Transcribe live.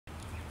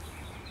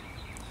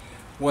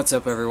What's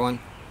up everyone?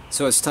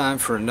 So it's time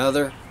for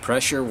another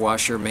pressure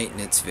washer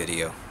maintenance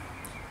video.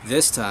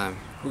 This time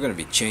we're going to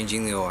be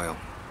changing the oil.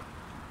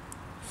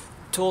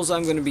 Tools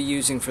I'm going to be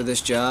using for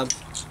this job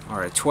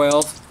are a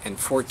 12 and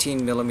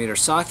 14 millimeter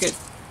socket,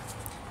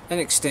 an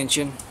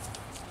extension,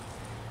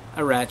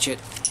 a ratchet,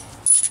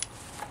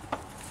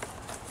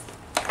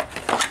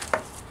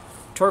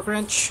 torque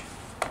wrench,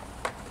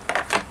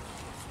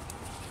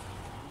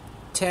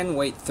 10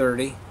 weight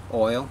 30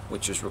 oil,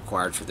 which is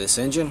required for this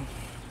engine,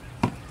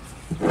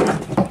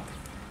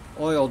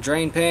 oil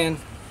drain pan,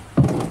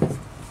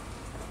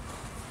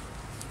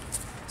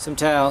 some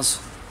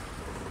towels,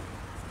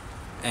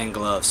 and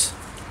gloves.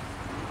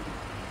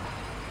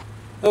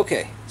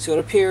 Okay, so it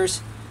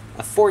appears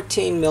a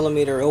 14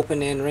 millimeter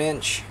open end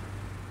wrench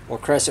or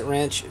crescent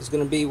wrench is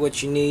going to be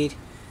what you need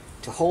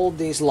to hold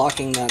these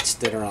locking nuts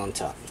that are on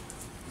top.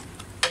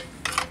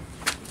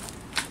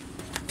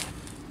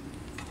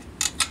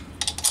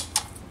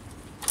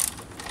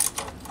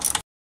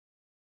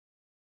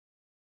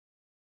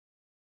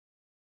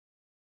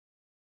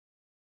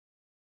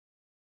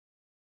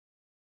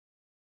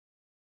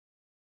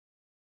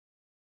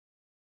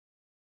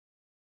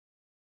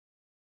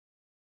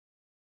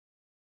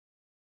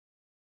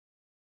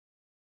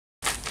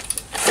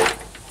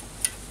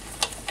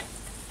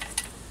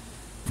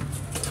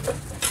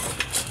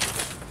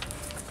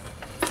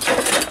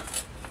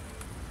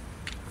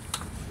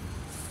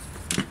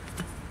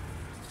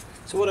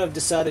 So what I've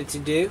decided to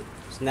do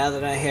is, now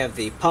that I have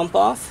the pump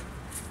off,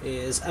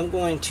 is I'm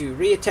going to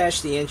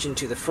reattach the engine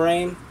to the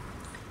frame,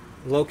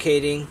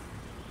 locating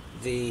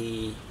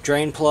the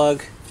drain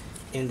plug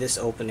in this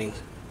opening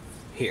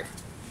here.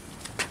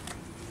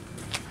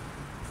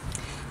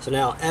 So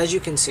now, as you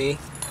can see,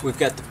 we've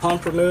got the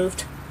pump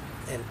removed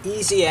and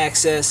easy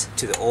access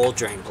to the old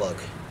drain plug.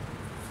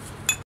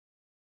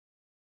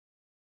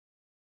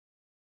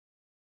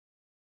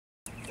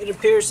 It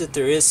appears that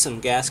there is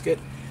some gasket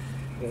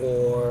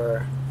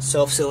or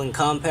self-sealing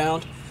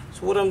compound,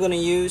 so what I'm going to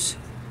use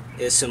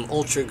is some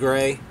ultra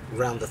gray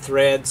around the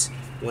threads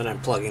when I'm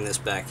plugging this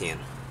back in.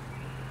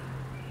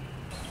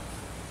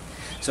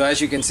 So as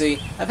you can see,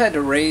 I've had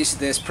to raise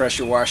this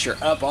pressure washer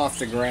up off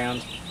the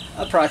ground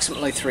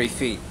approximately 3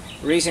 feet.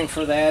 The reason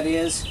for that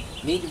is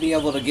you need to be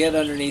able to get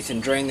underneath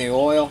and drain the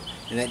oil,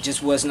 and that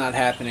just was not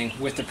happening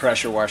with the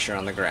pressure washer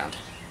on the ground.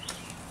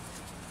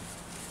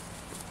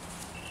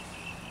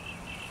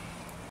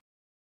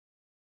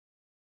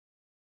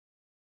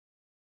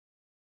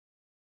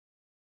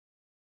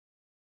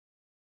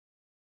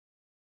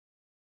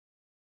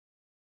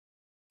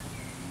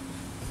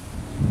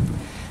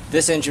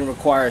 This engine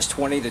requires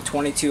 20 to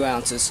 22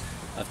 ounces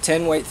of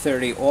 10 weight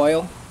 30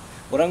 oil.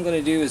 What I'm going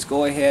to do is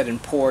go ahead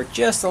and pour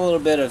just a little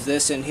bit of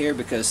this in here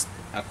because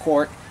a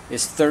quart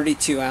is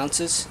 32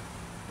 ounces.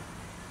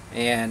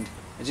 And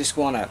I just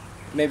want to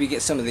maybe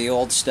get some of the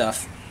old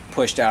stuff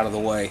pushed out of the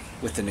way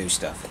with the new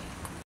stuff.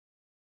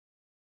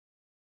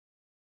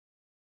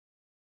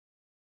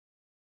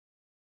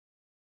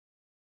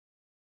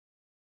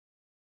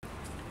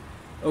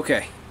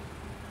 Okay,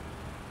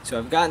 so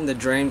I've gotten the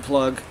drain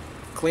plug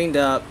cleaned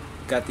up,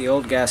 got the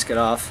old gasket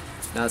off.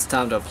 Now it's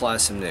time to apply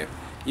some new.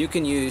 You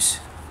can use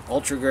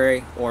ultra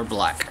gray or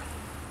black.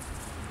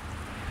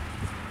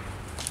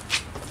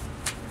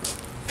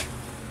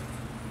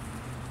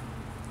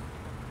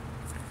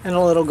 And a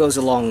little goes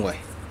a long way.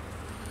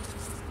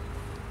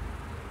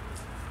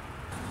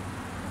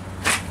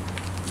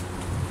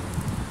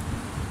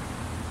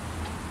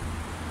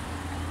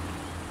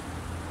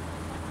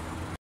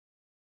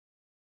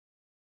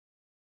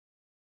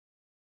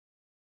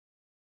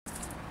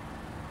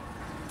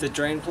 The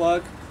drain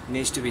plug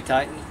needs to be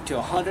tightened to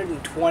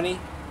 120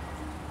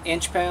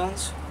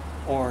 inch-pounds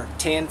or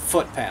 10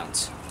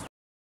 foot-pounds.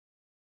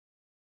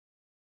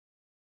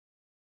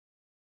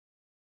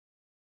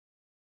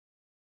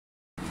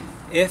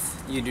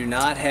 If you do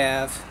not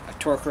have a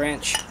torque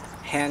wrench,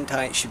 hand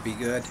tight should be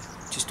good.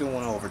 Just don't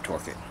want to over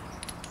torque it.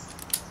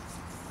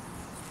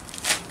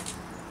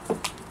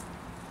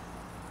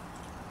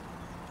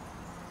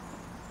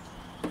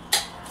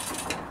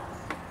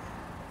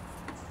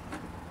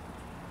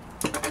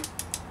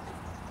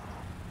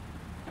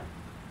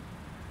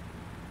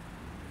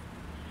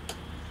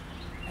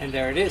 And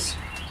there it is.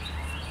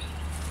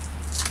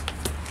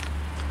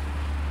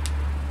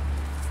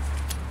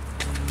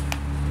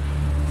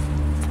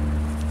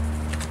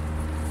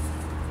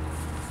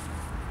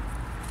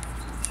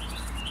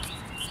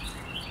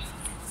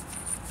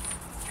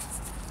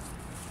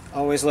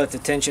 Always let the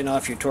tension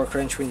off your torque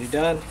wrench when you're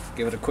done.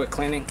 Give it a quick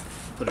cleaning,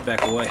 put it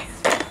back away.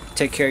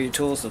 Take care of your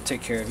tools, they'll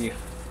take care of you.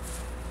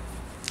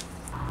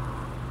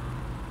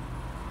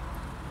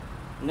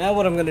 Now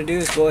what I'm going to do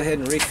is go ahead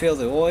and refill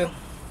the oil.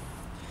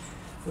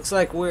 Looks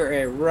like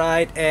we're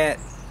right at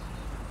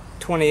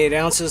 28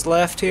 ounces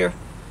left here.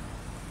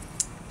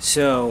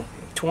 So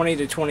 20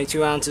 to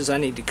 22 ounces, I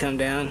need to come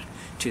down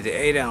to the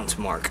 8 ounce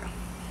mark.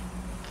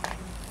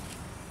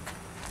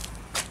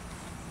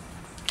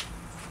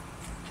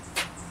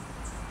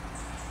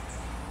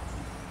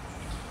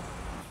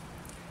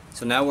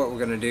 So now what we're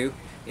going to do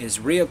is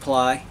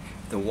reapply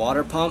the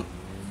water pump,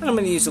 and I'm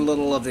going to use a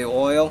little of the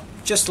oil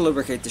just to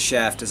lubricate the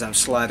shaft as I'm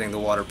sliding the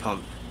water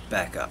pump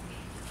back up.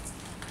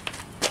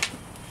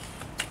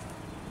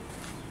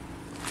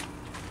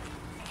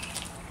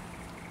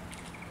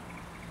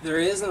 There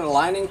is an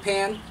aligning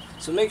pin,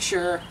 so make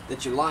sure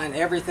that you line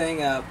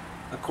everything up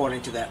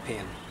according to that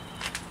pin.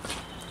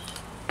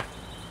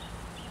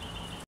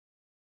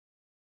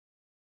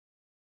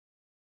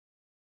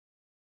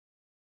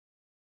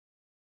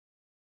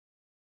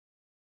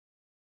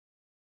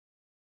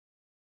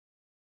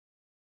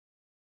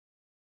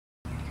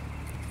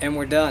 And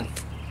we're done.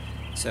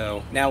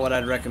 So now what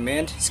I'd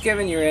recommend is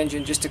giving your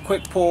engine just a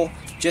quick pull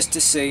just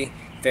to see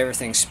if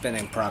everything's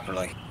spinning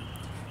properly.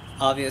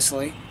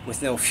 Obviously,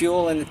 with no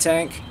fuel in the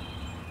tank,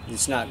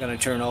 it's not going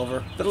to turn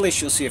over, but at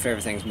least you'll see if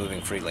everything's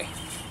moving freely.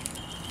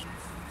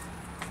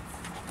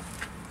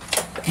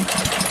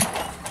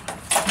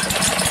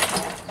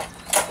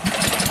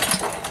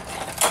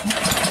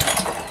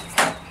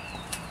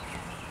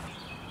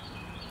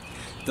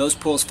 Those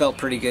pulls felt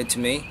pretty good to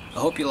me. I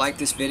hope you liked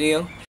this video.